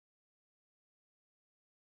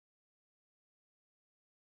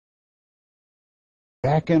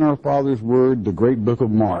Back in our Father's Word, the great book of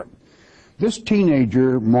Mark. This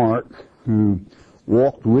teenager, Mark, who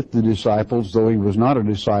walked with the disciples, though he was not a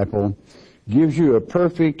disciple, gives you a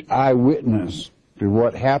perfect eyewitness to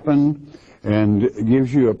what happened and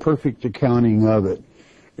gives you a perfect accounting of it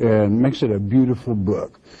and makes it a beautiful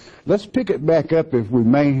book. Let's pick it back up, if we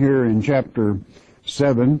may, here in chapter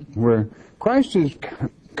 7, where Christ is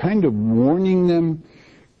kind of warning them.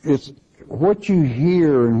 It's what you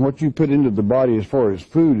hear and what you put into the body as far as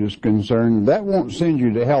food is concerned, that won't send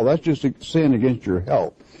you to hell. That's just a sin against your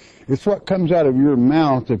health. It's what comes out of your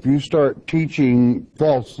mouth if you start teaching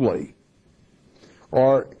falsely,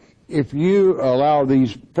 or if you allow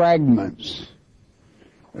these fragments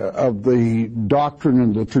of the doctrine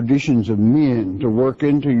and the traditions of men to work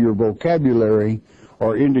into your vocabulary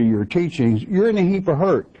or into your teachings. You're in a heap of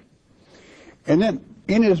hurt. And then,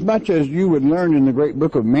 inasmuch as you would learn in the great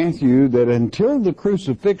book of Matthew that until the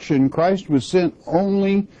crucifixion, Christ was sent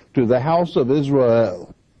only to the house of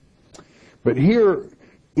Israel. But here,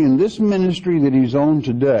 in this ministry that he's on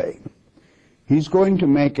today, he's going to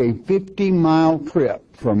make a 50-mile trip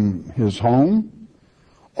from his home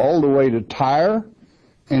all the way to Tyre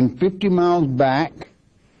and 50 miles back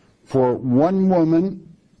for one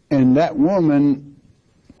woman, and that woman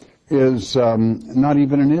is not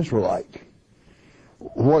even an Israelite.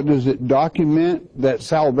 What does it document? That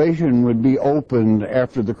salvation would be opened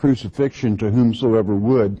after the crucifixion to whomsoever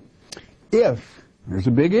would, if, there's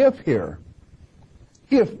a big if here,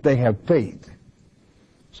 if they have faith.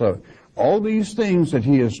 So all these things that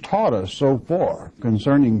he has taught us so far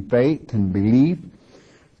concerning faith and belief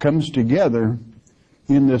comes together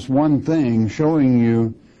in this one thing, showing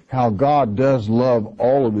you how God does love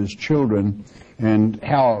all of his children and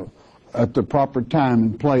how at the proper time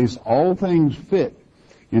and place all things fit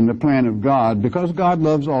in the plan of God, because God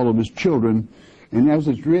loves all of his children. And as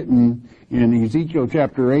it's written in Ezekiel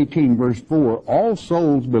chapter 18 verse 4, all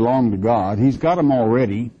souls belong to God. He's got them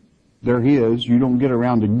already. They're his. You don't get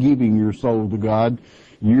around to giving your soul to God.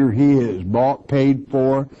 You're his, bought, paid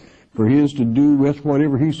for his to do with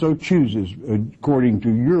whatever he so chooses according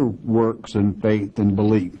to your works and faith and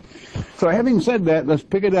belief. So having said that, let's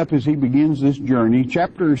pick it up as he begins this journey.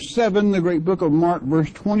 Chapter 7, the great book of Mark, verse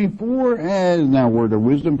 24, as now word of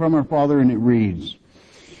wisdom from our Father, and it reads,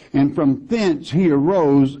 "And from thence he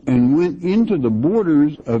arose and went into the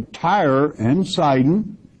borders of Tyre and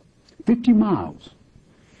Sidon, 50 miles.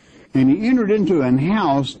 And he entered into an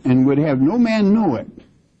house and would have no man know it,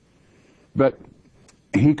 but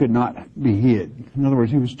he could not be hid." In other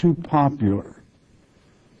words, he was too popular.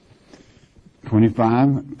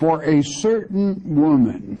 25, "For a certain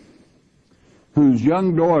woman whose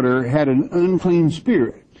young daughter had an unclean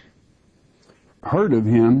spirit heard of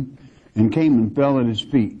him and came and fell at his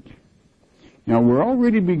feet." Now we're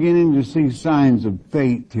already beginning to see signs of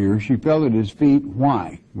faith here. She fell at his feet.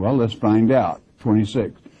 Why? Well, let's find out.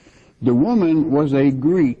 26. "The woman was a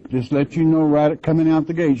Greek," just let you know right at coming out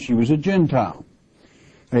the gate, she was a Gentile,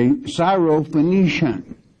 a Syrophoenician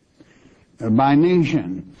by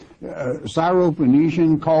nation.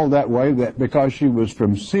 Syrophoenician called that way that because she was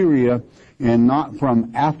from Syria and not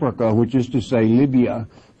from Africa, which is to say Libya,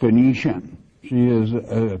 Phoenician. She is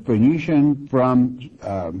a Phoenician from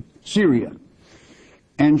Syria.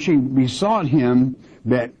 And she besought him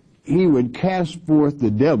that he would cast forth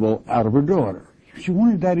the devil out of her daughter. She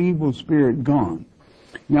wanted that evil spirit gone.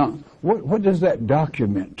 Now, what does that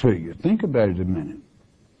document to you? Think about it a minute.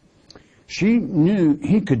 She knew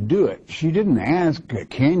he could do it. She didn't ask,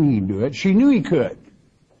 can he do it? She knew he could.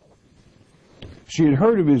 She had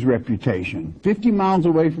heard of his reputation, 50 miles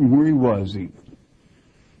away from where he was even.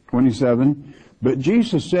 27, "But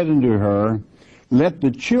Jesus said unto her, Let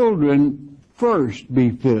the children first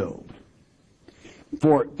be filled.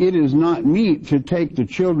 For it is not meet to take the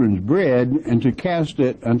children's bread and to cast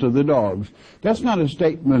it unto the dogs." That's not a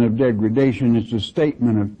statement of degradation, it's a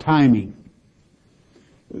statement of timing.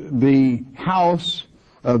 The house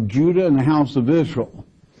of Judah and the house of Israel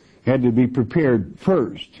had to be prepared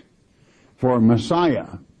first for Messiah.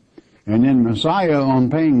 And then Messiah, on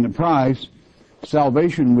paying the price,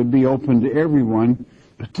 salvation would be open to everyone.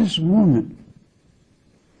 But this woman,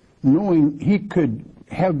 knowing he could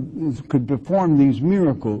perform these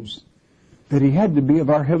miracles, that he had to be of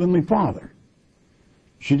our Heavenly Father,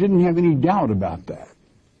 she didn't have any doubt about that.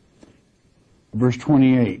 Verse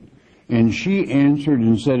 28, "And she answered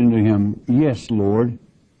and said unto him, Yes, Lord,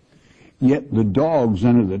 yet the dogs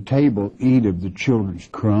under the table eat of the children's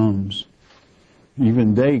crumbs."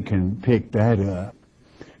 Even they can pick that up.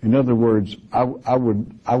 In other words, I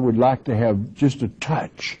would like to have just a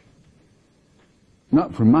touch,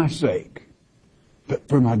 not for my sake, but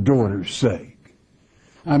for my daughter's sake.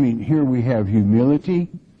 I mean, here we have humility,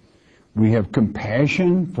 we have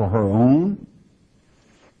compassion for her own,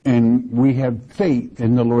 and we have faith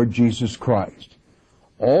in the Lord Jesus Christ.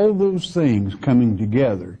 All those things coming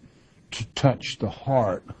together to touch the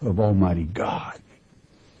heart of Almighty God.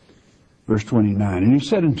 Verse 29, and he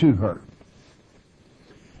said unto her,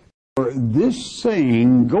 for this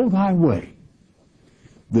saying, go thy way.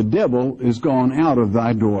 The devil is gone out of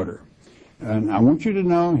thy daughter. And I want you to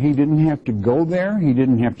know, he didn't have to go there. He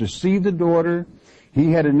didn't have to see the daughter.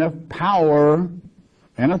 He had enough power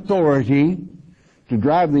and authority to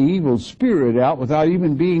drive the evil spirit out without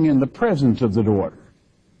even being in the presence of the daughter.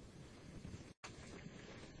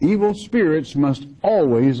 Evil spirits must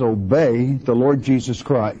always obey the Lord Jesus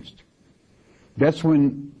Christ. That's why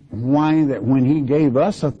when he gave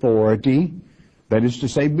us authority, that is to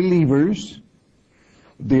say believers,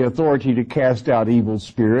 the authority to cast out evil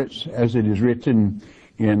spirits, as it is written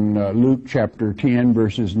in Luke chapter 10,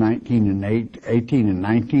 verses 18 and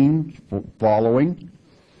 19 following.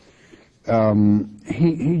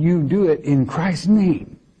 You do it in Christ's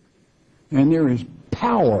name. And there is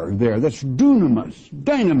power there. That's dunamis,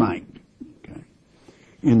 dynamite, okay,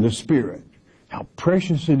 in the Spirit. How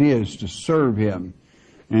precious it is to serve Him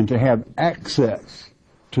and to have access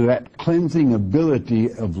to that cleansing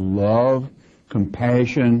ability of love,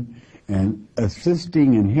 compassion, and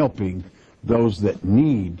assisting and helping those that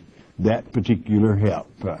need that particular help.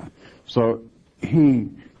 So he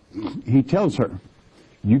tells her,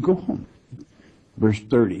 you go home. Verse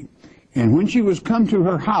 30. And when she was come to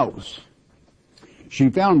her house, she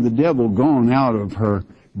found the devil gone out of her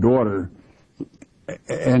daughter,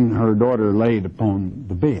 and her daughter laid upon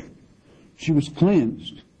the bed. She was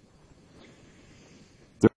cleansed.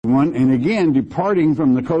 And again, departing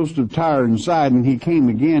from the coast of Tyre and Sidon, he came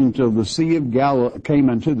again to the Sea of came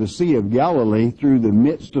unto the Sea of Galilee through the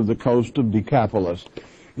midst of the coast of Decapolis.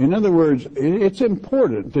 In other words, it's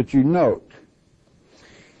important that you note,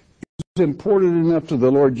 it's important enough to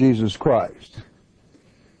the Lord Jesus Christ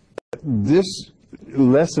that this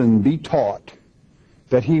lesson be taught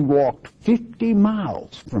that he walked 50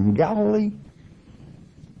 miles from Galilee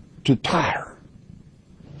to Tyre.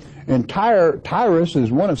 And Tyrus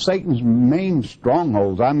is one of Satan's main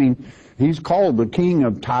strongholds. I mean, he's called the king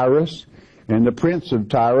of Tyrus and the prince of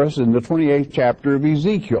Tyrus in the 28th chapter of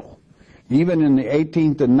Ezekiel. Even in the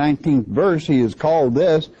 18th and 19th verse, he is called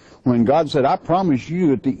this when God said, I promise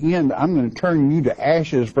you at the end, I'm going to turn you to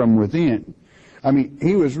ashes from within. I mean,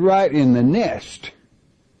 he was right in the nest.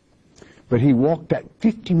 But he walked that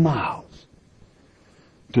 50 miles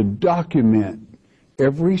to document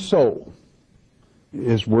every soul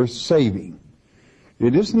is worth saving.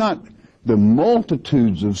 It is not the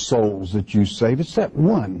multitudes of souls that you save, it's that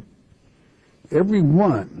one. Every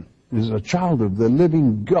one is a child of the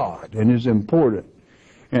living God and is important.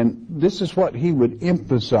 And this is what he would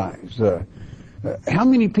emphasize. How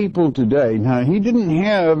many people today, now he didn't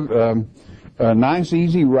have a nice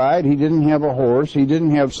easy ride, he didn't have a horse, he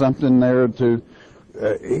didn't have something there to,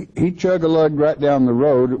 he chug-a-lugged right down the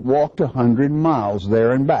road, walked 100 miles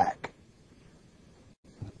there and back.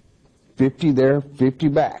 50 there, 50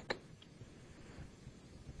 back,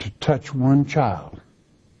 to touch one child.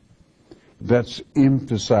 That's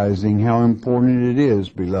emphasizing how important it is,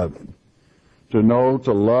 beloved, to know,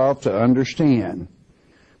 to love, to understand.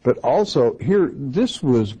 But also, here, this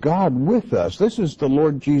was God with us. This is the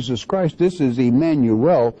Lord Jesus Christ. This is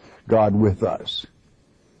Emmanuel, God with us.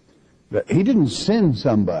 He didn't send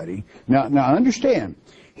somebody. Now understand,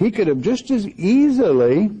 he could have just as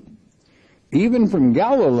easily, even from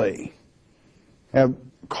Galilee, have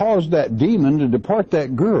caused that demon to depart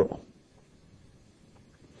that girl.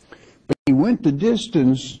 But he went the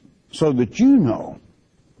distance so that you know,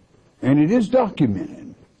 and it is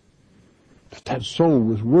documented, that soul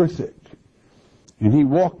was worth it. And he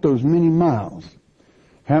walked those many miles.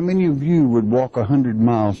 How many of you would walk 100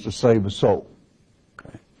 miles to save a soul?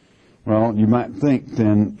 Okay. Well, you might think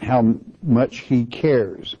then how much he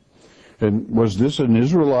cares. And was this an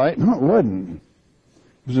Israelite? No, it wasn't.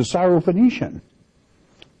 It was a Syrophoenician.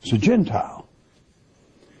 It's a Gentile.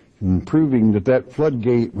 And proving that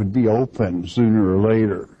floodgate would be open sooner or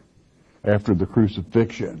later after the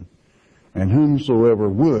crucifixion. And whomsoever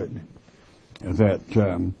would,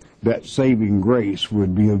 that saving grace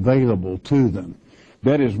would be available to them.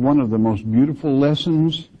 That is one of the most beautiful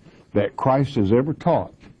lessons that Christ has ever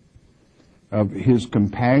taught, of his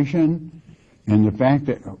compassion and the fact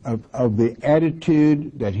that of the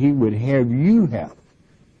attitude that he would have you have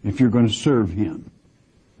if you're going to serve him.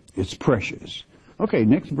 It's precious. Okay,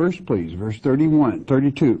 next verse, please. Verse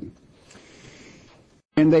 32.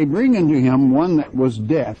 And they bring unto him one that was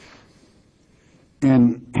deaf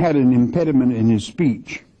and had an impediment in his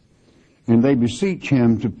speech. And they beseech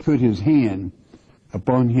him to put his hand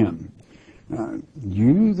upon him.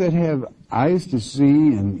 You that have eyes to see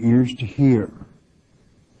and ears to hear.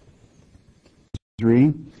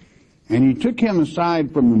 3. And he took him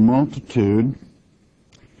aside from the multitude,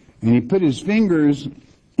 and he put his fingers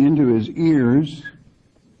into his ears,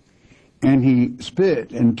 and he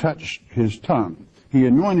spit and touched his tongue. He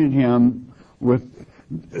anointed him with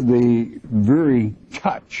the very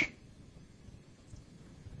touch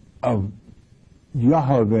of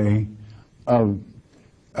Yahweh, of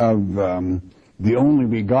the only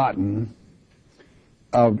begotten,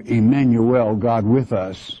 of Emmanuel, God with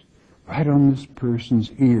us, right on this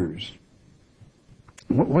person's ears.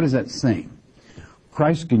 What is that saying?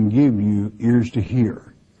 Christ can give you ears to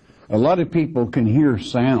hear. A lot of people can hear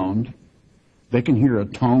sound. They can hear a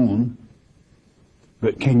tone.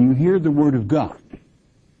 But can you hear the Word of God?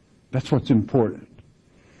 That's what's important.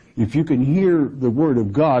 If you can hear the Word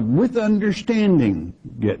of God with understanding,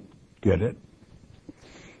 get it?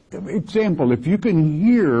 Example, if you can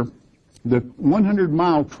hear the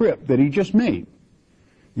 100-mile trip that he just made,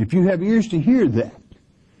 if you have ears to hear that,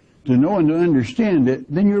 to know and to understand it,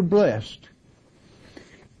 then you're blessed.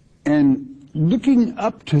 And looking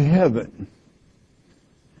up to heaven,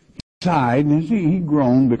 he sighed, and he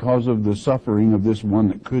groaned because of the suffering of this one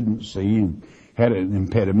that couldn't see and had an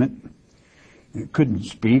impediment. Couldn't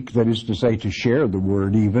speak, that is to say, to share the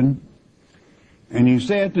word even. And he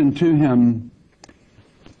saith unto him,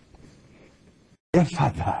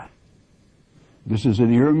 Ephphatha. This is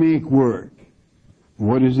an Aramaic word.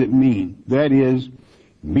 What does it mean? That is,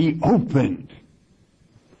 be opened.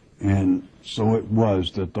 And so it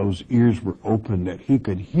was that those ears were opened, that he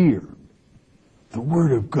could hear the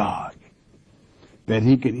Word of God, that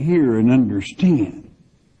he could hear and understand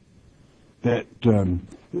that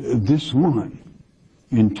this one,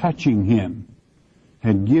 in touching him,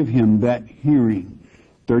 had give him that hearing.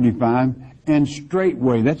 35, and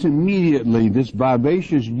straightway, that's immediately, this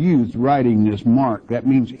vivacious youth writing this Mark, that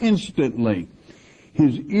means instantly,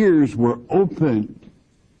 his ears were opened,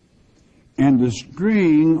 and the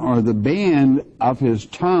string or the band of his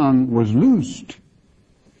tongue was loosed,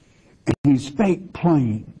 and he spake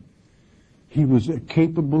plain. He was a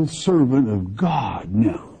capable servant of God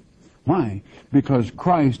now. Why? Because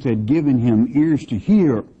Christ had given him ears to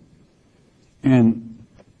hear and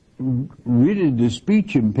rid the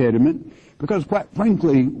speech impediment, because quite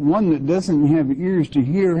frankly, one that doesn't have ears to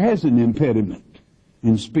hear has an impediment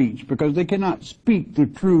in speech, because they cannot speak the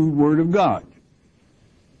true Word of God.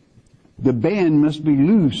 The band must be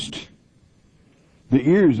loosed, the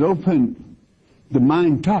ears opened, the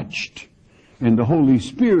mind touched, and the Holy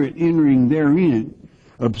Spirit entering therein,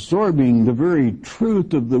 absorbing the very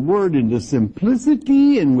truth of the Word in the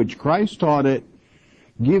simplicity in which Christ taught it,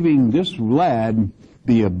 giving this lad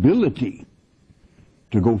the ability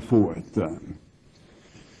to go forth.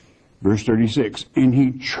 Verse 36, and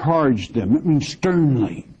he charged them, that means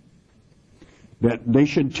sternly, that they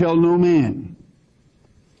should tell no man.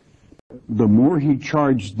 The more he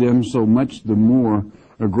charged them, so much the more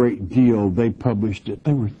a great deal they published it.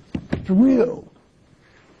 They were thrilled.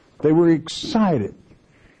 They were excited.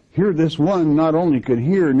 Here this one not only could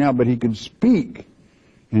hear now, but he could speak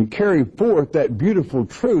and carry forth that beautiful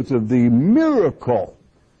truth of the miracle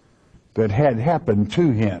that had happened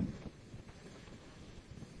to him.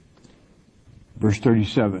 Verse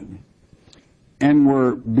 37, and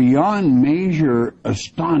were beyond measure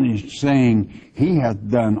astonished, saying, he hath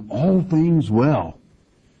done all things well.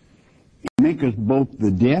 He maketh both the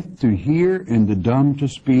deaf to hear and the dumb to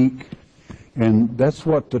speak. And that's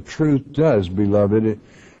what the truth does, beloved.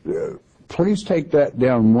 Please take that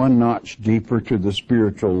down one notch deeper to the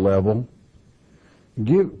spiritual level.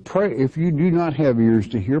 Pray, if you do not have ears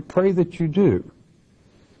to hear, pray that you do.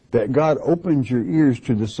 That God opens your ears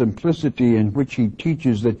to the simplicity in which He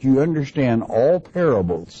teaches, that you understand all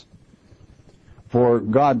parables. For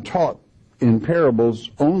God taught in parables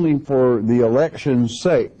only for the election's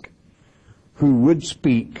sake, who would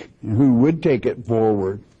speak and who would take it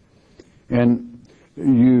forward. And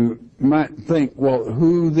you might think, well,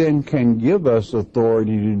 who then can give us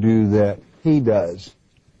authority to do that? He does.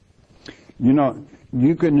 You know,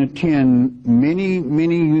 you can attend many,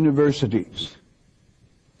 many universities.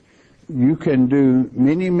 You can do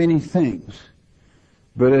many, many things.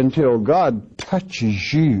 But until God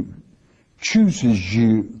touches you, chooses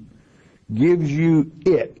you, gives you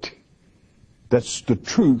it, that's the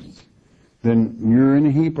truth, then you're in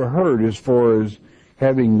a heap of hurt as far as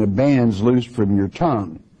having the bands loosed from your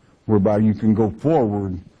tongue, whereby you can go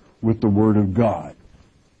forward with the Word of God.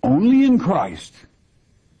 Only in Christ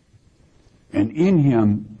And in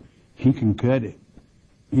him, he can cut it.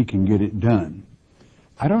 He can get it done.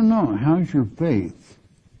 I don't know. How's your faith?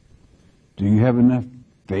 Do you have enough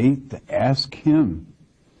faith to ask him?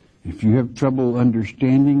 If you have trouble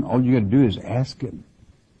understanding, all you got to do is ask him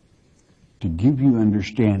to give you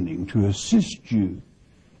understanding, to assist you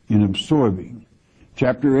in absorbing.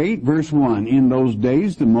 Chapter 8, verse 1, in those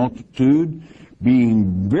days the multitude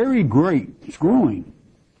being very great, it's growing,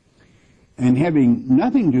 and having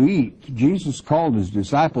nothing to eat, Jesus called his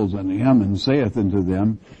disciples unto him and saith unto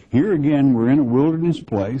them, here again we're in a wilderness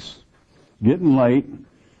place, getting late,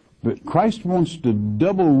 but Christ wants to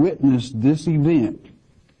double witness this event.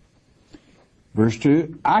 Verse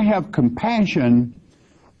 2, I have compassion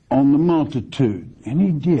on the multitude. And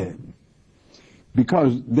he did.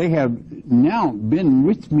 Because they have now been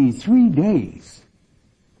with me 3 days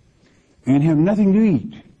and have nothing to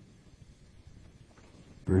eat.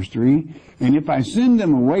 Verse 3, and if I send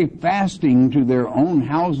them away fasting to their own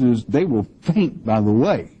houses, they will faint by the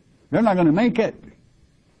way. They're not going to make it.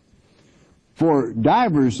 For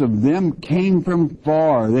divers of them came from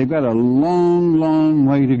far. They've got a long, long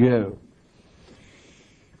way to go.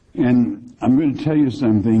 And I'm going to tell you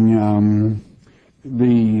something.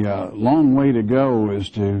 The long way to go is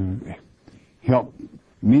to help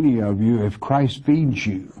many of you if Christ feeds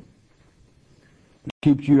you. It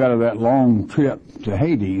keeps you out of that long trip to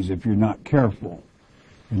Hades if you're not careful.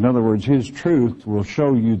 In other words, his truth will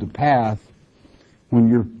show you the path when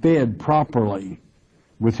you're fed properly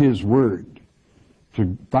with his word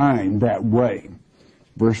to find that way.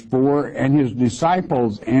 Verse 4, and his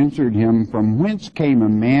disciples answered him, from whence can a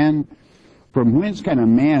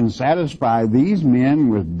man satisfy these men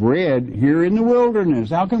with bread here in the wilderness?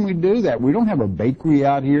 How can we do that? We don't have a bakery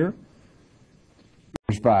out here.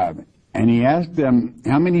 Verse 5, and he asked them,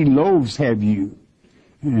 how many loaves have you?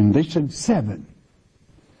 And they said 7.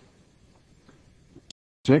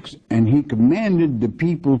 6, and he commanded the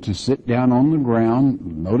people to sit down on the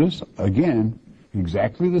ground. Notice, again,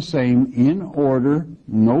 exactly the same, in order,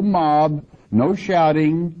 no mob, no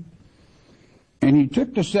shouting. And he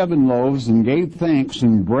took the 7 loaves and gave thanks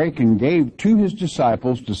and brake and gave to his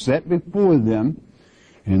disciples to set before them.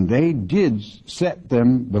 And they did set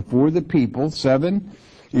them before the people, 7.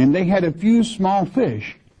 And they had a few small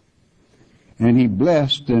fish. And he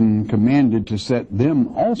blessed and commanded to set them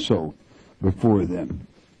also before them.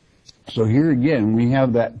 So here again we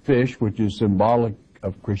have that fish, which is symbolic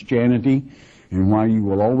of Christianity. And while you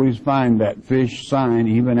will always find that fish sign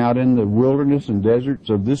even out in the wilderness and deserts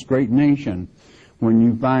of this great nation, when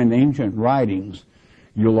you find ancient writings,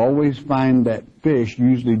 you'll always find that fish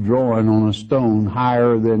usually drawn on a stone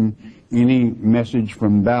higher than any message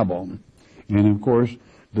from Babel. And of course,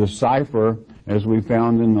 the cipher, as we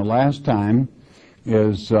found in the last time,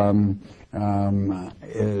 is iota,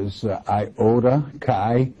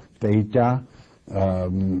 chi, theta,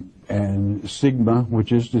 and sigma,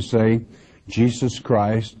 which is to say, Jesus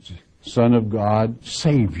Christ, Son of God,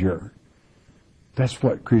 Savior. That's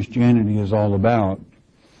what Christianity is all about.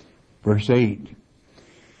 Verse 8.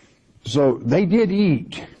 So they did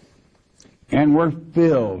eat and were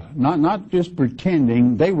filled. Not just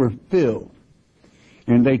pretending, they were filled.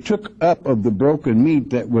 And they took up of the broken meat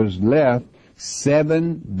that was left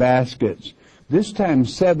 7 baskets. This time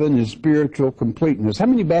 7 is spiritual completeness. How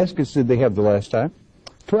many baskets did they have the last time?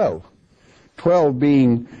 12. 12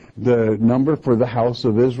 being the number for the house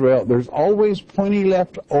of Israel. There's always plenty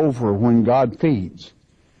left over when God feeds.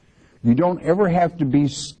 You don't ever have to be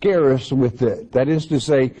scarce with it. That is to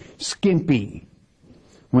say, skimpy.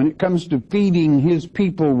 When it comes to feeding his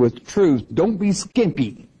people with truth, don't be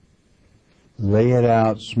skimpy. Lay it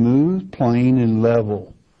out smooth, plain, and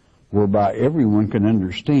level, whereby everyone can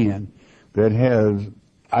understand that has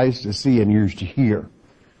eyes to see and ears to hear,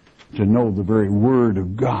 to know the very word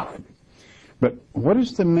of God. But what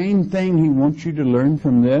is the main thing he wants you to learn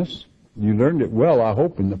from this? You learned it well, I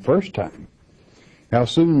hope, in the first time. How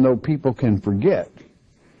soon, though, people can forget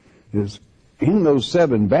is in those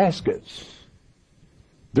 7 baskets,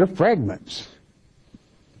 they're fragments.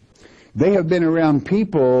 They have been around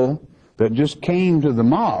people that just came to the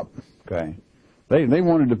mob, okay? They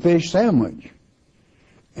wanted a fish sandwich.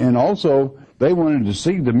 And also, they wanted to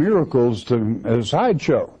see the miracles to a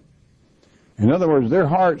sideshow. In other words, their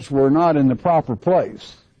hearts were not in the proper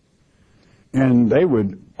place. And they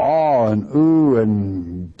would awe and ooh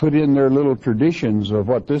and put in their little traditions of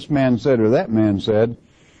what this man said or that man said.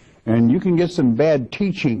 And you can get some bad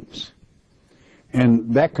teachings.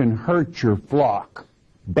 And that can hurt your flock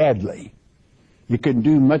badly. It can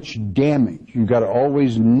do much damage. You've got to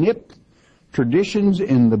always nip traditions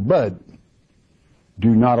in the bud.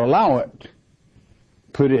 Do not allow it.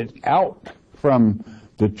 Put it out from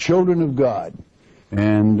the children of God.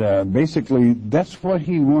 And basically, that's what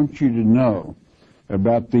he wants you to know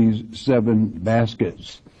about these 7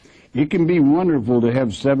 baskets. It can be wonderful to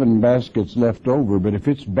have 7 baskets left over, but if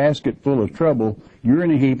it's a basket full of trouble, you're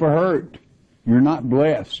in a heap of hurt. You're not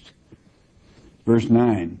blessed. Verse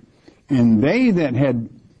 9, and they that had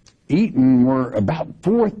eaten were about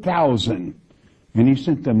 4,000, and he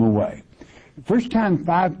sent them away. First time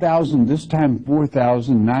 5,000, this time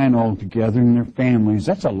 4,000, 9 altogether, and their families.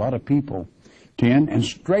 That's a lot of people. 10, and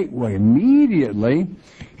straightway, immediately,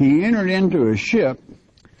 he entered into a ship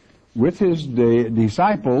with his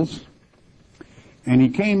disciples, and he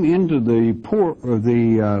came into the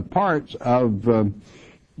parts of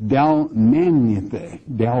Dalmanutha.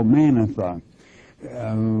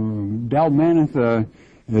 Dalmanutha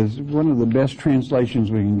is one of the best translations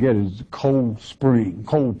we can get, is cold spring,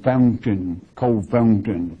 cold fountain.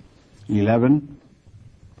 11.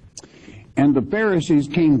 And the Pharisees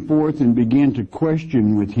came forth and began to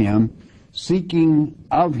question with him, seeking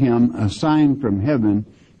of him a sign from heaven,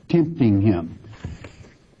 tempting him.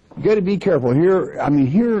 You got to be careful here. I mean,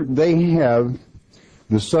 here they have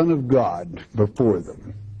the Son of God before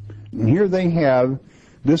them. And here they have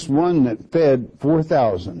this one that fed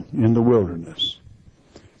 4,000 in the wilderness.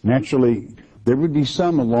 Naturally, there would be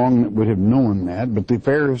some along that would have known that, but the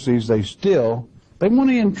Pharisees, they want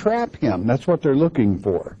to entrap him. That's what they're looking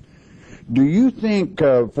for. Do you think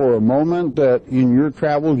for a moment that in your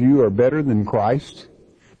travels you are better than Christ?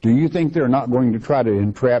 Do you think they're not going to try to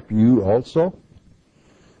entrap you also?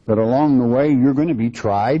 That along the way you're going to be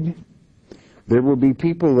tried? There will be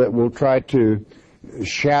people that will try to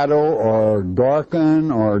shadow or darken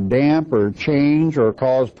or damp or change or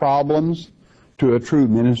cause problems to a true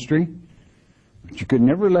ministry. But you can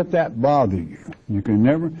never let that bother you. You can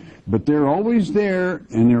never, but they're always there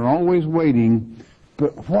and they're always waiting.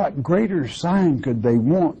 But what greater sign could they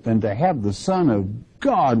want than to have the Son of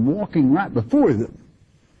God walking right before them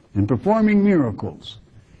and performing miracles?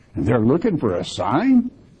 And they're looking for a sign?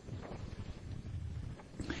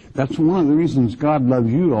 That's one of the reasons God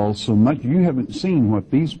loves you all so much. You haven't seen what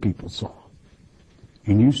these people saw.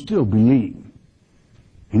 And you still believe.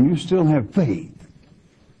 And you still have faith.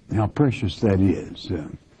 And how precious that is.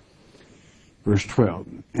 Verse 12,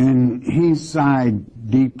 and he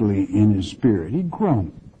sighed deeply in his spirit. He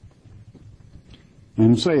groaned.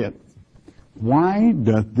 And saith, why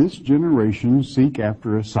doth this generation seek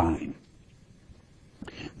after a sign?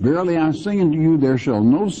 Verily I say unto you, there shall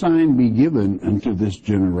no sign be given unto this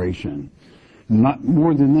generation, not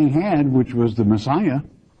more than they had, which was the Messiah.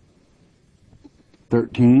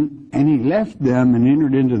 13, and he left them and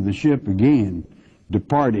entered into the ship again,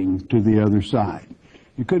 departing to the other side.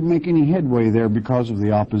 You couldn't make any headway there because of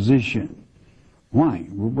the opposition. Why?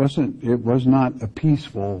 It was not a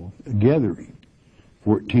peaceful gathering.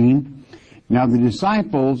 14. Now the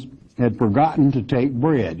disciples had forgotten to take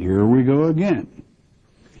bread. Here we go again.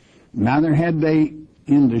 Neither had they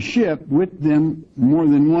in the ship with them more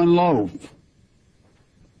than 1 loaf.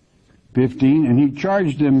 15. And he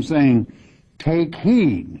charged them, saying, take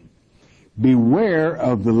heed, beware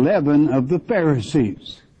of the leaven of the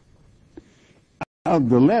Pharisees, of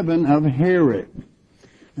the leaven of Herod.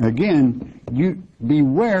 Again, you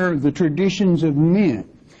beware the traditions of men.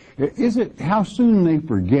 Is it how soon they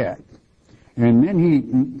forget? And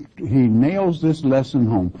then he nails this lesson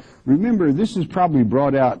home. Remember, this is probably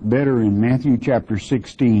brought out better in Matthew chapter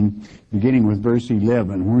 16, beginning with verse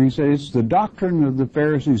 11, where he says, it's the doctrine of the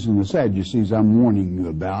Pharisees and the Sadducees I'm warning you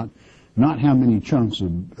about, not how many chunks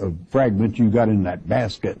of fragments you got in that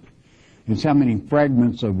basket. It's how many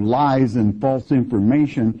fragments of lies and false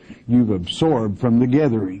information you've absorbed from the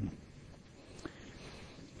gathering.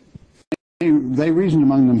 They reasoned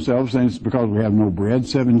among themselves, saying it's because we have no bread.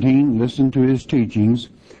 17, listen to his teachings.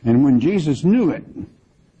 And when Jesus knew it,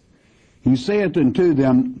 he saith unto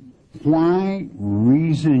them, why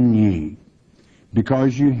reason ye?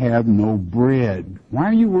 Because you have no bread. Why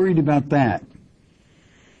are you worried about that?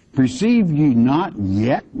 Perceive ye not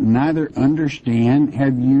yet, neither understand?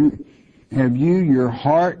 Have you your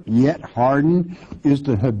heart yet hardened? Is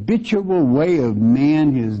the habitual way of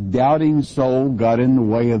man, his doubting soul, got in the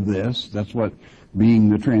way of this? That's what being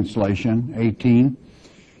the translation. 18.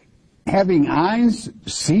 Having eyes,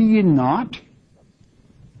 see ye not?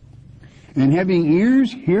 And having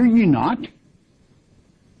ears, hear ye not?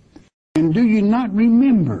 And do you not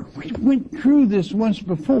remember? We went through this once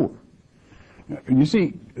before. You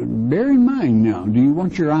see, bear in mind now, do you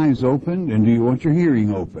want your eyes open and do you want your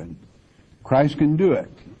hearing open? Christ can do it.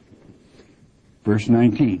 Verse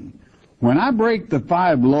 19. When I break the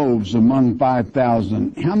 5 loaves among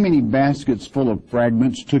 5,000, how many baskets full of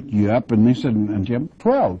fragments took you up? And they said, and Jim,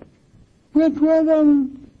 12. We had 12 of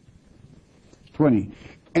them. 20.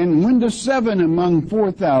 And when the 7 among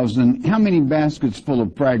 4,000, how many baskets full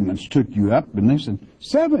of fragments took you up? And they said,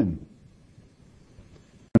 7.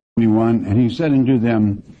 21. And he said unto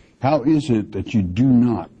them, how is it that you do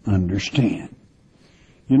not understand?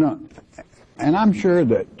 You know, and I'm sure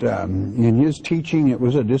that in his teaching it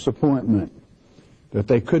was a disappointment that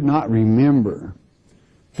they could not remember.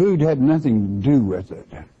 Food had nothing to do with it.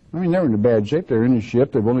 I mean, they're in a bad shape. They're in a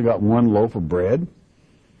ship. They've only got 1 loaf of bread.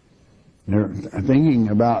 They're thinking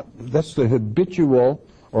about, that's the habitual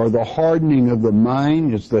or the hardening of the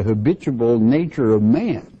mind. It's the habitual nature of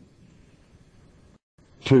man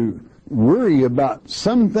to worry about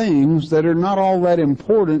some things that are not all that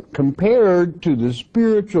important compared to the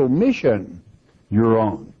spiritual mission you're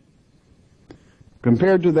on.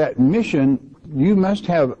 Compared to that mission, you must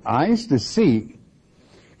have eyes to see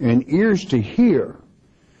and ears to hear.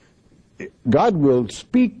 God will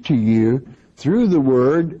speak to you through the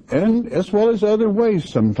Word and as well as other ways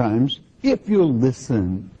sometimes, if you'll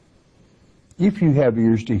listen, if you have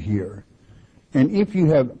ears to hear, and if you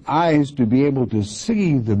have eyes to be able to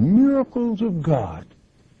see the miracles of God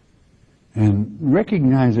and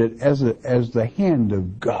recognize it as the hand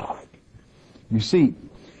of God. You see,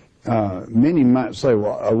 many might say,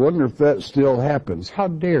 well, I wonder if that still happens. How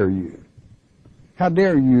dare you? How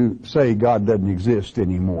dare you say God doesn't exist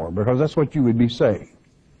anymore? Because that's what you would be saying.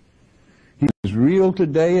 He is real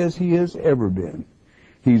today as he has ever been.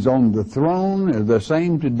 He's on the throne the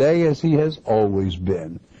same today as he has always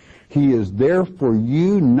been. He is there for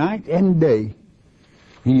you night and day.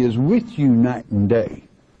 He is with you night and day.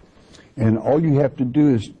 And all you have to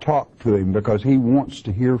do is talk to him because he wants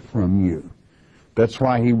to hear from you. That's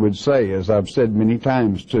why he would say, as I've said many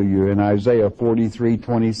times to you in Isaiah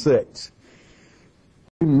 43:26,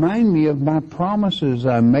 remind me of my promises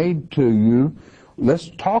I made to you. Let's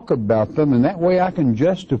talk about them, and that way I can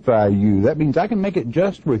justify you. That means I can make it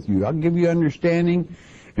just with you. I'll give you understanding,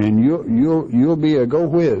 and you'll be a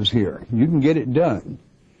go-whiz here. You can get it done.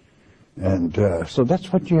 And so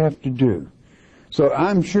that's what you have to do. So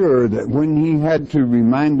I'm sure that when he had to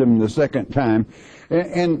remind them the second time,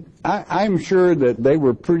 and I'm sure that they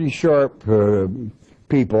were pretty sharp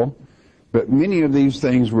people, but many of these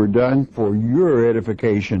things were done for your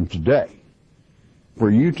edification today, for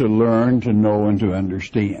you to learn, to know, and to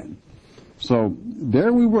understand. So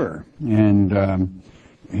there we were, and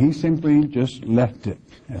he simply just left it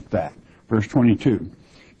at that. Verse 22,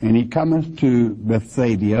 and he cometh to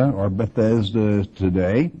Bethsaida, or Bethesda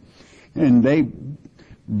today, and they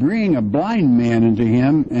bring a blind man unto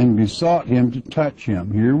him and besought him to touch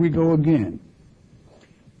him. Here we go again.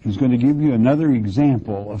 He's going to give you another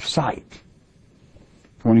example of sight.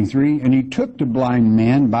 23, and he took the blind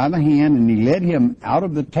man by the hand and he led him out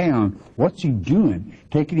of the town. What's he doing?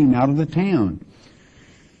 Taking him out of the town.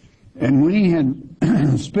 And when he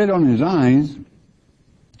had spit on his eyes,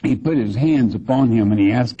 he put his hands upon him and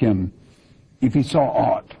he asked him if he saw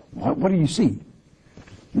aught. What do you see?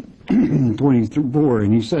 24,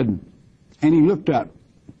 and he said, and he looked up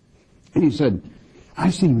and he said,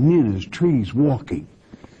 I see men as trees walking.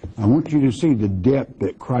 I want you to see the depth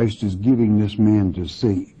that Christ is giving this man to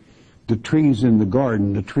see. The trees in the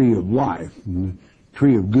garden, the tree of life, and the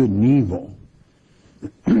tree of good and evil.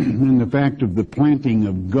 And the fact of the planting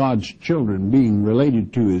of God's children being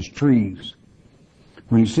related to his trees.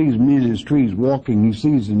 When he sees men as trees walking, he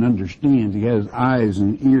sees and understands. He has eyes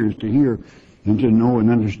and ears to hear and to know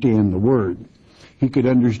and understand the Word. He could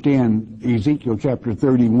understand Ezekiel chapter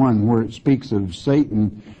 31, where it speaks of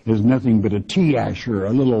Satan as nothing but a tea-asher,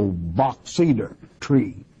 a little box cedar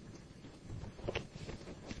tree.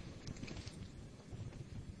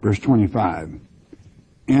 Verse 25.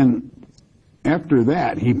 And after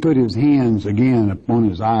that, he put his hands again upon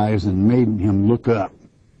his eyes and made him look up.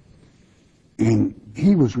 And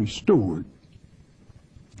he was restored.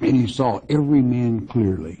 And he saw every man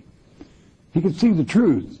clearly. He could see the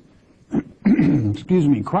truth. Excuse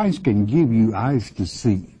me, Christ can give you eyes to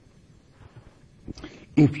see.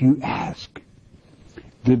 If you ask.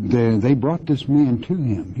 They brought this man to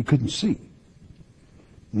him. He couldn't see.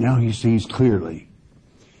 Now he sees clearly.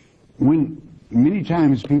 When many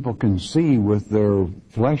times people can see with their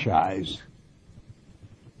flesh eyes,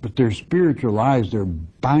 but their spiritual eyes, they're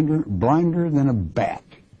blinder than a bat.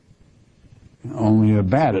 Only a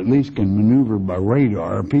bat at least can maneuver by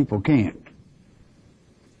radar. People can't.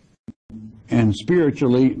 And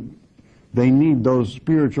spiritually, they need those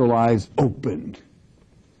spiritual eyes opened.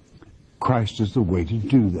 Christ is the way to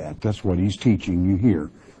do that. That's what he's teaching you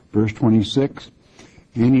here. Verse 26,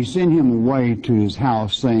 and he sent him away to his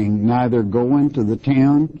house, saying, neither go into the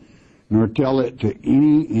town, nor tell it to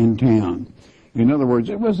any in town. In other words,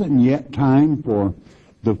 it wasn't yet time for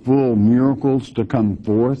the full miracles to come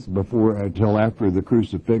forth until after the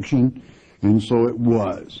crucifixion, and so it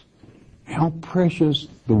was. How precious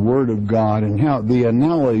the Word of God, and how the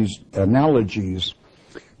analogies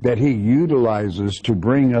that He utilizes to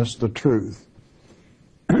bring us the truth.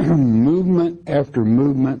 Movement after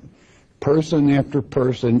movement, person after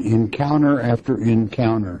person, encounter after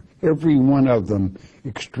encounter, every one of them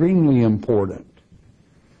extremely important.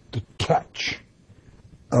 The touch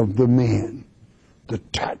of the man, the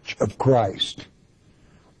touch of Christ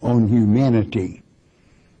on humanity,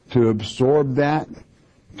 to absorb that,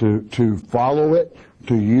 to follow it,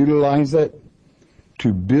 to utilize it,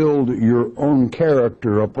 to build your own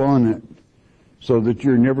character upon it, so that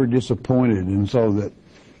you're never disappointed, and so that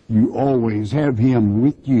you always have Him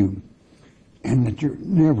with you, and that you're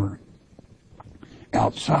never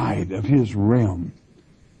outside of His realm.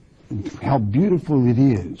 And how beautiful it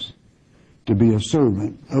is to be a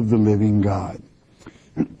servant of the living God.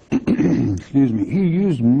 Excuse me. He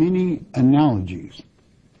used many analogies,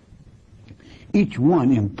 each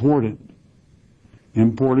one important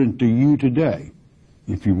to you today,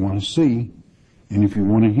 if you want to see and if you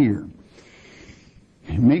want to hear.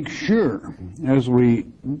 Make sure,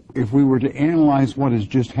 if we were to analyze what has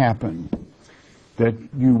just happened, that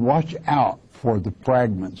you watch out for the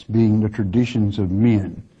fragments being the traditions of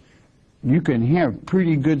men. You can have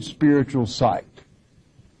pretty good spiritual sight.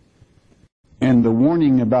 And the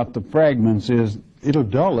warning about the fragments is it'll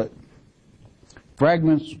dull it.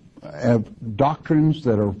 Fragments of doctrines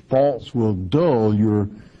that are false will dull your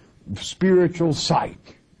spiritual sight,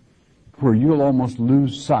 where you'll almost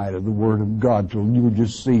lose sight of the Word of God till you'll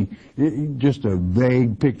just see just a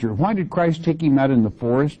vague picture. Why did Christ take him out in the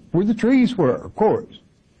forest? Where the trees were, of course.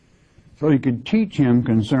 So he could teach him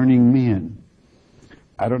concerning men.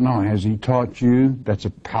 I don't know, has he taught you? That's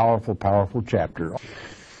a powerful, powerful chapter.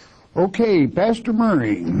 Okay, Pastor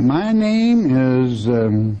Murray, my name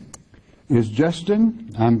is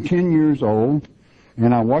Justin. I'm 10 years old,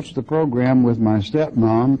 and I watch the program with my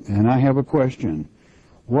stepmom, and I have a question.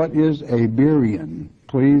 What is a Berean?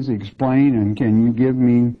 Please explain, and can you give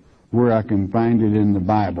me where I can find it in the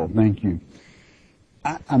Bible? Thank you.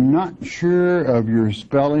 I'm not sure of your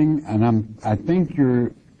spelling, and I think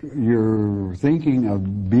you're thinking of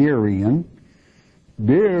Berean.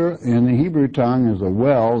 Bir in the Hebrew tongue is a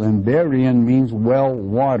well, and Berean means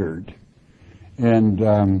well-watered. And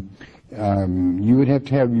you would have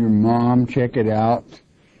to have your mom check it out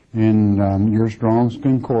in your Strong's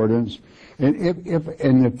Concordance. And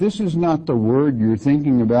if this is not the word you're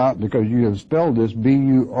thinking about, because you have spelled this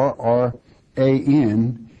Burran,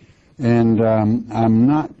 and I'm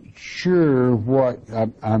not sure what,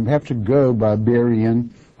 I have to go by Berean,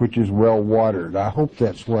 which is well-watered. I hope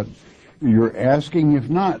that's what you're asking. If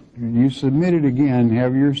not, you submit it again,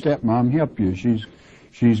 have your stepmom help you.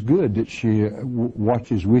 She's good that she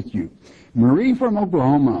watches with you. Marie from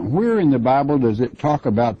Oklahoma, where in the Bible does it talk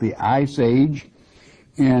about the Ice Age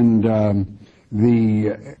and a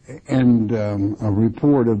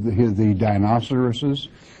report of the dinosaurs?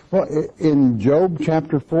 Well, in Job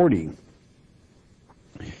chapter 40,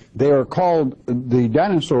 the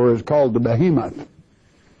dinosaur is called the behemoth,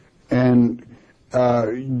 and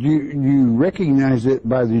you recognize it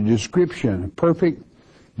by the description, a perfect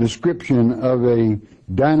description of a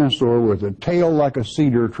dinosaur with a tail like a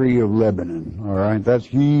cedar tree of Lebanon. All right, that's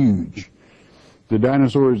huge. The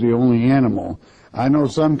dinosaur is the only animal. I know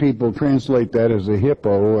some people translate that as a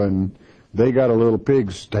hippo, and they got a little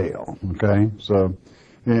pig's tail. Okay, so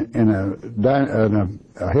and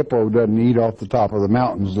a hippo doesn't eat off the top of the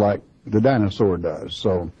mountains like the dinosaur does.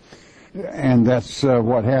 So, and that's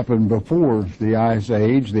what happened before the Ice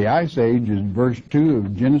Age. The Ice Age is verse 2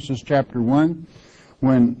 of Genesis chapter 1,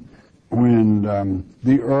 when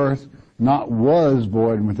the earth not was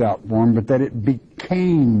void and without form, but that it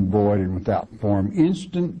became void and without form.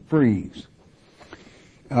 Instant freeze.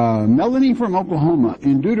 Melanie from Oklahoma,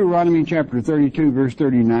 in Deuteronomy chapter 32, verse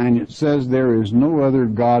 39, it says, there is no other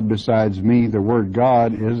God besides me. The word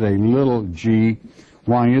God is a little g.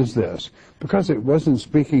 Why is this? Because it wasn't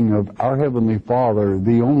speaking of our Heavenly Father,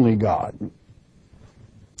 the only God.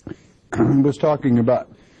 It was talking about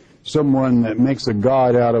someone that makes a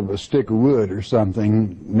god out of a stick of wood or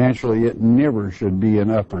something. Naturally, it never should be in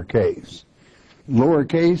uppercase.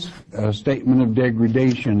 Lowercase, a statement of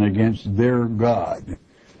degradation against their God.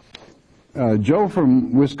 Joe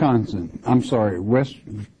from West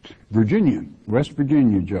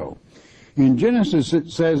Virginia, Joe. In Genesis it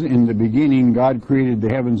says, in the beginning God created the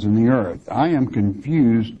heavens and the earth. I am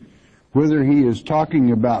confused whether he is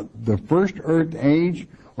talking about the first earth age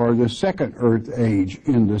or the second earth age.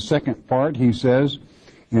 In the second part he says,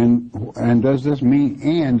 and does this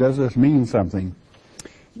mean something?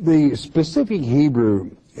 The specific Hebrew,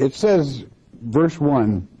 it says, verse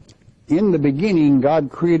 1, in the beginning God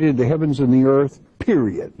created the heavens and the earth,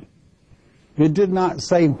 period. It did not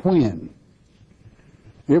say when.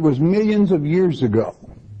 It was millions of years ago.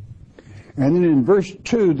 And then in verse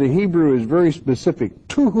 2, the Hebrew is very specific.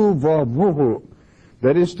 Tuhu vavuhu.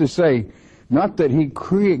 That is to say, not that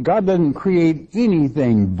God doesn't create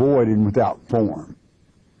anything void and without form.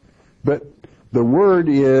 But the word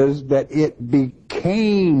is that it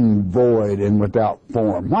became void and without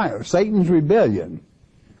form. Why? Satan's rebellion.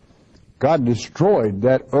 God destroyed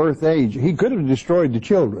that earth age. He could have destroyed the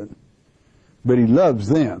children, but he loves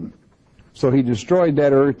them. So he destroyed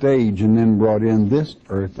that earth age and then brought in this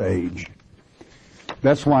earth age.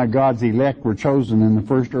 That's why God's elect were chosen in the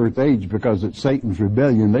first earth age, because it's Satan's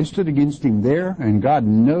rebellion. They stood against him there, and God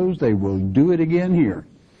knows they will do it again here.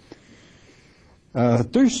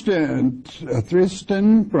 Thurston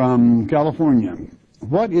from California.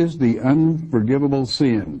 What is the unforgivable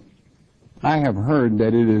sin? I have heard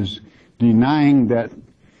that it is denying that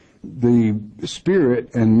the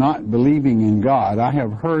Spirit and not believing in God. I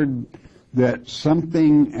have heard that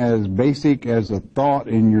something as basic as a thought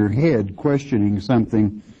in your head questioning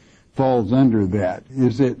something falls under that.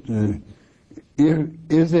 Is it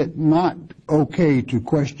not okay to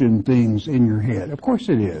question things in your head? Of course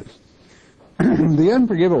it is. The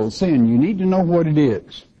unforgivable sin, you need to know what it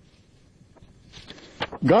is.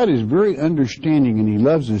 God is very understanding, and he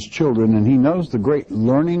loves his children, and he knows the great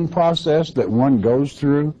learning process that one goes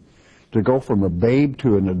through to go from a babe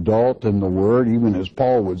to an adult in the Word. Even as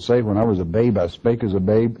Paul would say, when I was a babe, I spake as a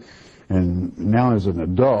babe, and now as an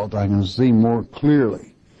adult, I can see more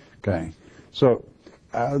clearly. Okay, so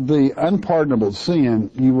the unpardonable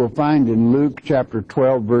sin you will find in Luke chapter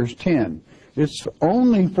 12, verse 10. It's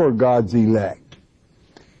only for God's elect.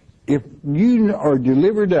 If you are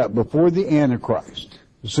delivered up before the Antichrist,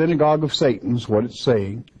 the synagogue of Satan is what it's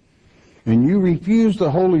saying, and you refuse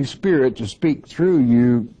the Holy Spirit to speak through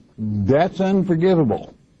you, that's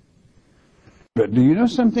unforgivable. But do you know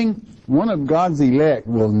something? One of God's elect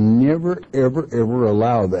will never, ever, ever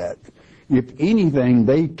allow that. If anything,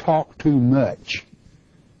 they talk too much.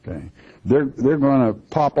 Okay, they're going to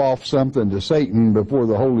pop off something to Satan before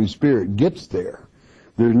the Holy Spirit gets there.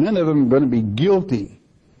 There's none of them going to be guilty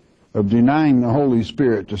of denying the Holy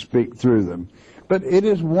Spirit to speak through them. But it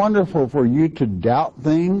is wonderful for you to doubt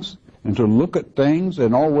things and to look at things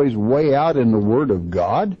and always weigh out in the Word of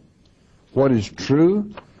God what is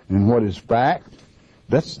true and what is fact.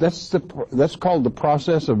 That's called the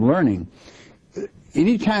process of learning.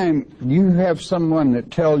 Anytime you have someone that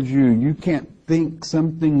tells you you can't think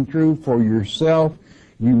something through for yourself,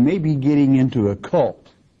 you may be getting into a cult.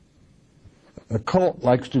 A cult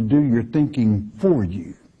likes to do your thinking for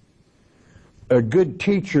you. A good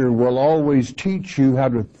teacher will always teach you how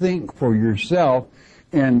to think for yourself,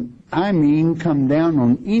 and I mean come down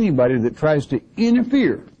on anybody that tries to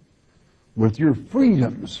interfere with your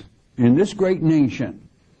freedoms in this great nation.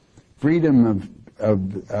 Freedom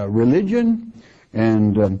of religion,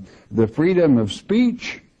 and the freedom of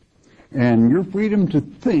speech, and your freedom to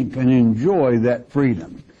think and enjoy that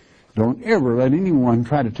freedom. Don't ever let anyone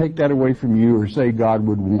try to take that away from you or say God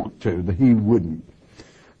would want to, that he wouldn't.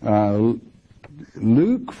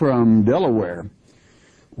 Luke from Delaware.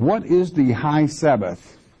 What is the high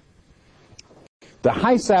Sabbath? The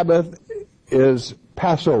high Sabbath is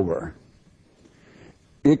Passover.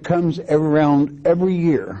 It comes around every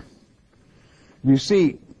year. You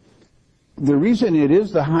see, the reason it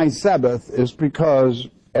is the high Sabbath is because,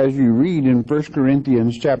 as you read in 1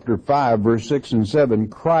 Corinthians chapter 5, verse 6 and 7,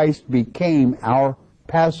 Christ became our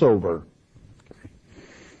Passover.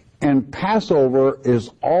 And Passover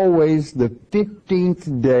is always the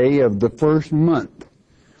 15th day of the first month.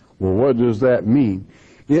 Well, what does that mean?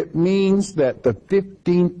 It means that the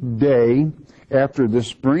 15th day after the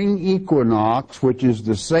spring equinox, which is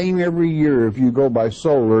the same every year if you go by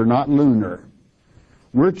solar, not lunar.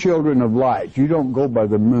 We're children of light. You don't go by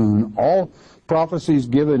the moon. All prophecies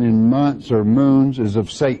given in months or moons is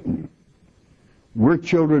of Satan. We're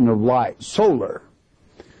children of light, solar.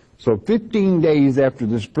 So 15 days after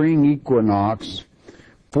the spring equinox,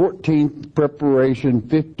 14th preparation,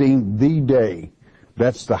 15th the day.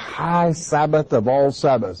 That's the high Sabbath of all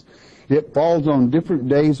Sabbaths. It falls on different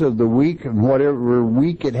days of the week, and whatever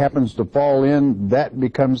week it happens to fall in, that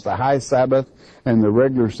becomes the high Sabbath, and the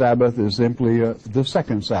regular Sabbath is simply the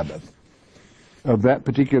second Sabbath. of that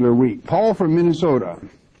particular week. Paul from Minnesota.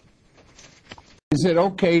 Is it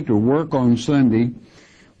okay to work on Sunday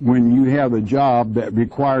when you have a job that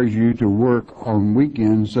requires you to work on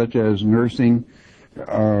weekends, such as nursing?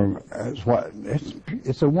 It's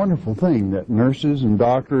a wonderful thing that nurses and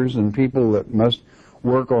doctors and people that must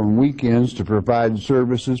work on weekends to provide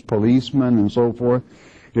services, policemen and so forth.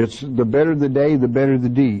 It's the better the day, the better the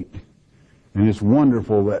deed. And it's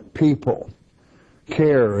wonderful that people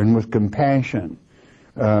care and with compassion.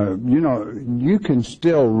 You can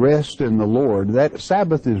still rest in the Lord. That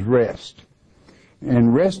Sabbath is rest.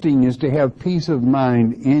 And resting is to have peace of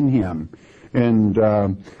mind in Him. And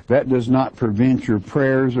that does not prevent your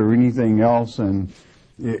prayers or anything else, and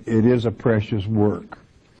it is a precious work.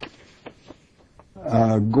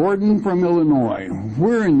 Gordon from Illinois.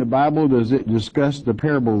 Where in the Bible does it discuss the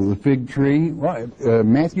parable of the fig tree? Well,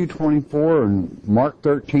 Matthew 24 and Mark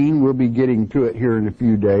 13, we'll be getting to it here in a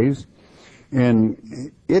few days.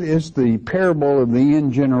 And it is the parable of the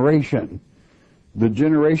end generation. The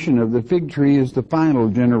generation of the fig tree is the final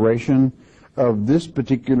generation of this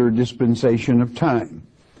particular dispensation of time.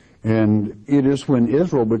 And it is when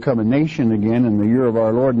Israel become a nation again in the year of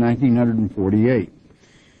our Lord, 1948.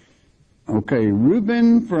 Okay,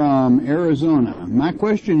 Reuben from Arizona. My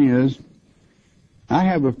question is, I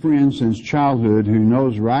have a friend since childhood who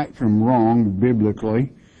knows right from wrong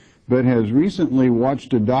biblically, but has recently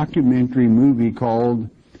watched a documentary movie called,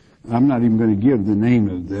 I'm not even going to give the name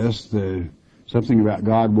of this, something about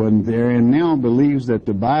God wasn't there, and now believes that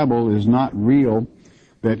the Bible is not real,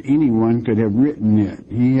 that anyone could have written it.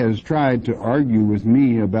 He has tried to argue with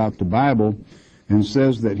me about the Bible and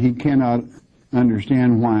says that he cannot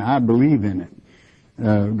understand why I believe in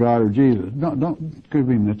it, God or Jesus. Don't give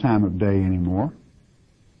him the time of day anymore.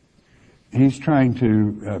 He's trying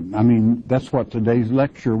to, that's what today's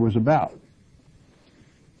lecture was about.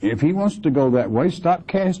 If he wants to go that way, stop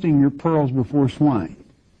casting your pearls before swine.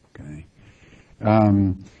 Okay?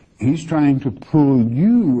 He's trying to pull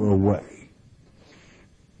you away.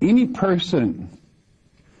 Any person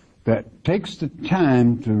that takes the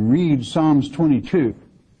time to read Psalms 22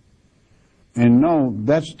 and know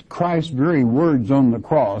that's Christ's very words on the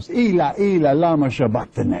cross, Ela, Ela, lama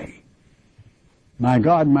sabachthani. My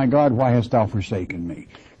God, why hast thou forsaken me?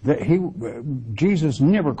 Jesus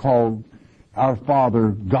never called our Father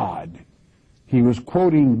God. He was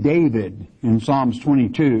quoting David in Psalms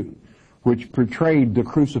 22, which portrayed the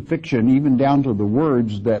crucifixion even down to the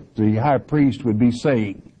words that the high priest would be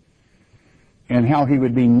saying, and how he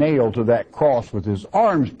would be nailed to that cross with his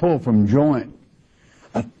arms pulled from joint.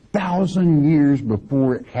 1,000 years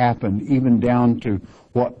before it happened, even down to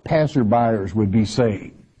what passerbyers would be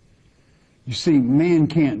saying. You see, man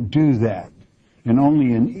can't do that, and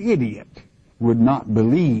only an idiot would not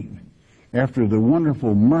believe after the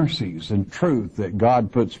wonderful mercies and truth that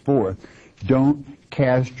God puts forth. Don't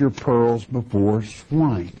cast your pearls before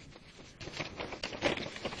swine.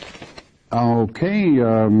 Okay,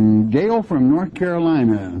 Gail from North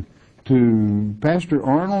Carolina. To Pastor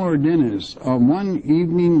Arnold or Dennis. One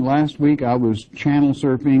evening last week I was channel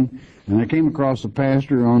surfing and I came across a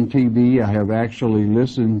pastor on TV. I have actually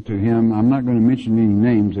listened to him. I'm not going to mention any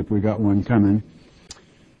names if we got one coming.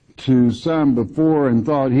 To some before and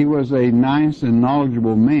thought he was a nice and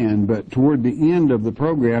knowledgeable man, but toward the end of the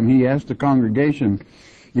program he asked the congregation,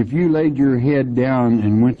 if you laid your head down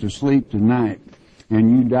and went to sleep tonight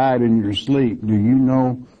and you died in your sleep, do you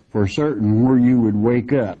know for certain where you would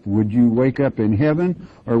wake up? Would you wake up in heaven,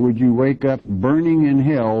 or would you wake up burning in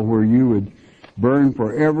hell where you would burn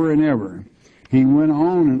forever and ever? He went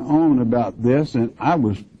on and on about this, and I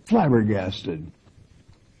was flabbergasted.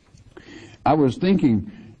 I was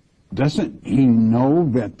thinking, doesn't he know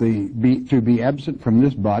that to be absent from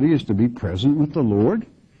this body is to be present with the Lord?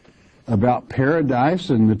 About paradise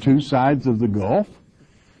and the two sides of the gulf?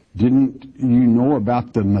 Didn't you know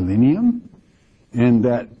about the millennium? And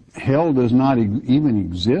that hell does not even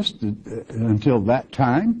exist until that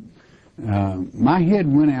time? My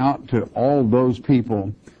head went out to all those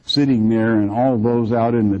people sitting there and all those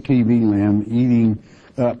out in the TV land eating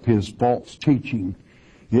up his false teaching.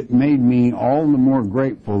 It made me all the more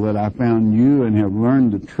grateful that I found you and have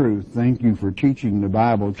learned the truth. Thank you for teaching the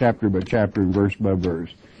Bible chapter by chapter and verse by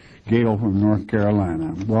verse. Gail from North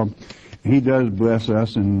Carolina. Well, he does bless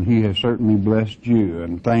us, and he has certainly blessed you,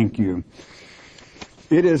 and thank you.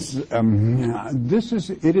 It is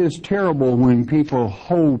terrible when people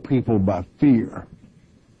hold people by fear.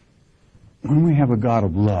 When we have a God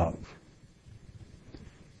of love,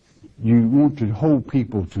 you want to hold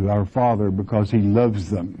people to our Father because He loves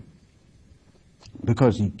them,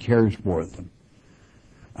 because He cares for them.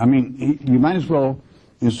 I mean, you might as well,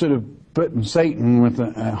 instead of putting Satan with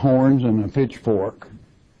horns and a pitchfork,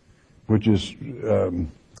 which is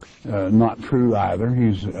not true either.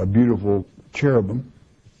 He's a beautiful cherubim.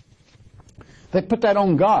 They put that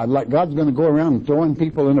on God, like God's going to go around throwing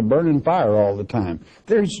people in a burning fire all the time.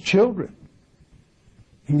 They're His children.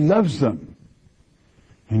 He loves them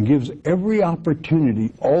and gives every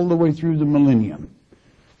opportunity all the way through the millennium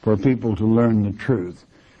for people to learn the truth.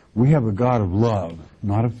 We have a God of love,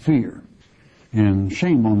 not of fear. And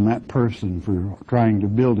shame on that person for trying to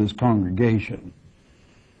build his congregation,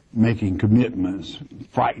 making commitments,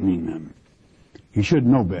 frightening them. He should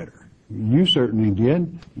know better. You certainly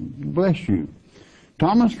did. Bless you.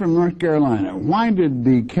 Thomas from North Carolina. Why did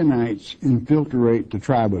the Kenites infiltrate the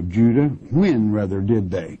tribe of Judah? When, rather, did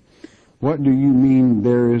they? What do you mean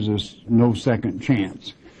there is no second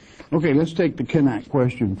chance? Okay, let's take the Kenite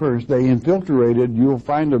question first. They infiltrated, you'll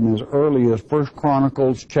find them as early as 1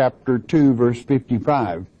 Chronicles chapter 2, verse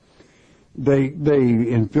 55. They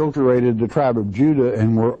infiltrated the tribe of Judah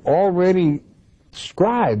and were already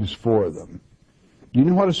scribes for them. Do you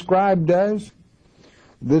know what a scribe does?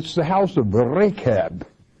 That's the house of Rechab,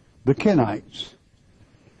 the Kenites.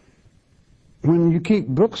 When you keep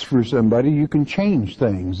books for somebody, you can change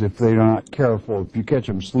things if they're not careful, if you catch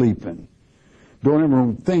them sleeping. Don't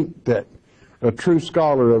ever think that a true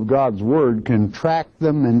scholar of God's Word can track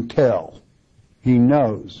them and tell. He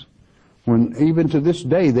knows. When even to this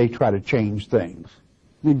day they try to change things.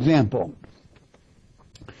 Example.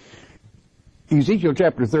 Ezekiel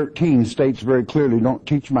chapter 13 states very clearly, don't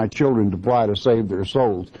teach my children to fly to save their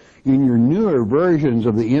souls. In your newer versions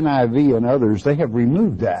of the NIV and others, they have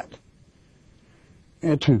removed that.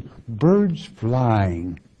 And to birds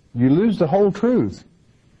flying, you lose the whole truth.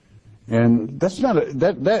 And that's not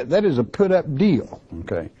that is a put-up deal,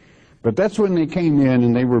 okay? But that's when they came in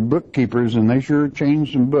and they were bookkeepers and they sure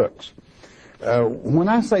changed some books. When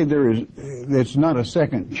I say it's not a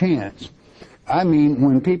second chance, I mean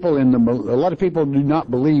when people a lot of people do not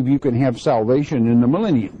believe you can have salvation in the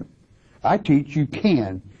millennium. I teach you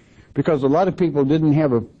can, because a lot of people didn't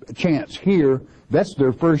have a chance here. That's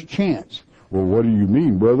their first chance. Well, what do you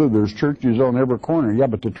mean, brother? There's churches on every corner. Yeah,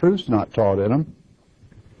 but the truth's not taught in them.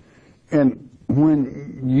 And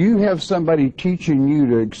when you have somebody teaching you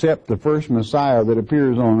to accept the first Messiah that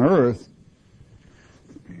appears on earth,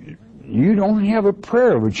 you don't have a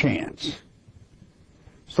prayer of a chance.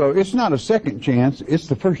 So it's not a second chance, it's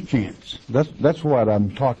the first chance. That's what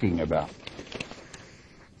I'm talking about.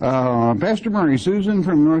 Pastor Murray, Susan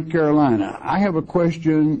from North Carolina, I have a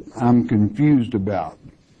question I'm confused about.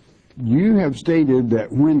 You have stated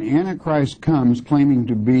that when Antichrist comes claiming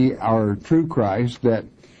to be our true Christ, that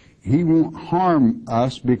he won't harm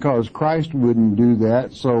us because Christ wouldn't do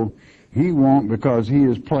that, so he won't because he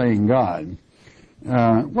is playing God.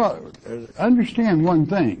 Well, understand one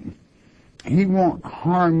thing. He won't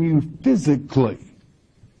harm you physically.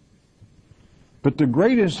 But the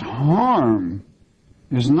greatest harm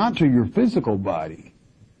is not to your physical body.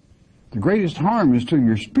 The greatest harm is to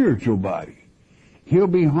your spiritual body. He'll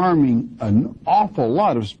be harming an awful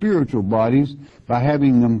lot of spiritual bodies by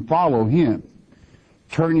having them follow him,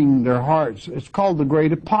 turning their hearts. It's called the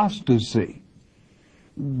great apostasy.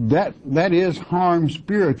 That is harm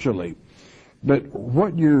spiritually. But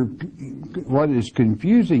what is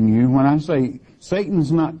confusing you when I say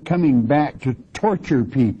Satan's not coming back to torture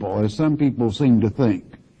people, as some people seem to think.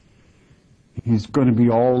 He's going to be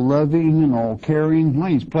all loving and all caring. Well,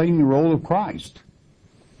 he's playing the role of Christ.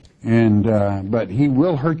 And but he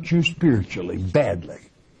will hurt you spiritually, badly,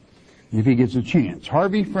 if he gets a chance.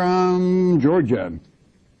 Harvey from Georgia.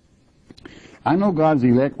 I know God's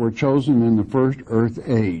elect were chosen in the first earth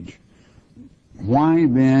age. Why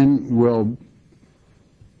then will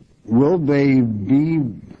they be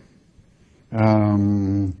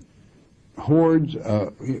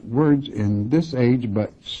words in this age,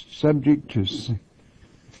 but subject to?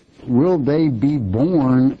 Will they be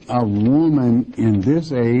born of woman in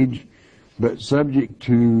this age, but subject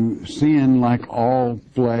to sin like all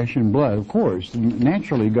flesh and blood? Of course,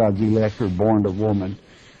 naturally God's elect are born of woman.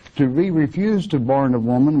 To be refused to born of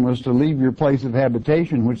woman was to leave your place of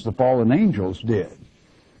habitation, which the fallen angels did.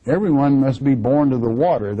 Everyone must be born of the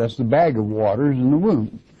water. That's the bag of waters in the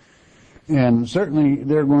womb. And certainly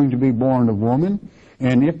they're going to be born of woman.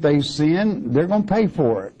 And if they sin, they're going to pay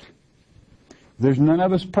for it. There's none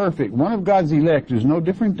of us perfect. One of God's elect is no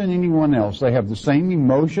different than anyone else. They have the same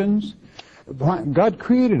emotions. God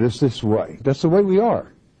created us this way. That's the way we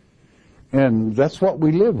are. And that's what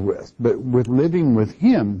we live with. But with living with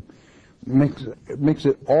Him makes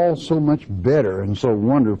it all so much better and so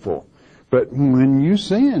wonderful. But when you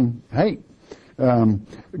sin, hey,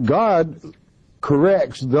 God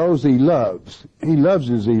corrects those he loves. He loves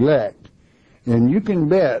his elect. And you can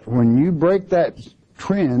bet when you break that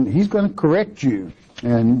trend, he's going to correct you.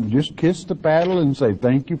 And just kiss the paddle and say,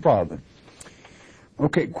 thank you, Father.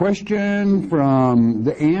 Okay, question from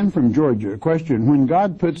Ann from Georgia. Question, when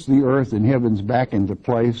God puts the earth and heavens back into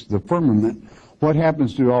place, the firmament, what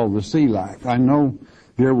happens to all the sea life? I know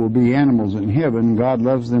there will be animals in heaven. God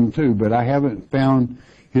loves them too, but I haven't found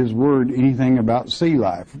His Word anything about sea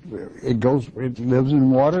life. It lives in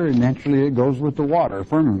water, and naturally it goes with the water,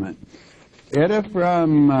 firmament. Etta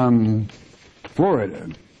from Florida.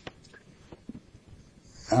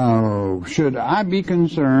 Should I be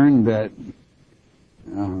concerned that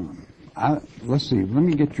let's see, let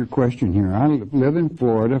me get your question here. I live in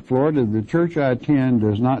Florida. Florida, the church I attend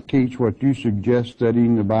does not teach what you suggest,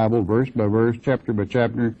 studying the Bible verse by verse, chapter by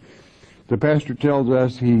chapter. The pastor tells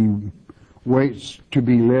us he waits to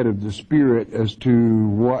be led of the Spirit as to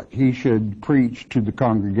what he should preach to the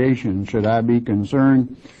congregation. Should I be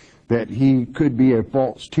concerned that he could be a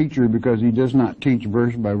false teacher because he does not teach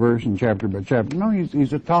verse by verse and chapter by chapter? No,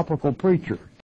 he's a topical preacher.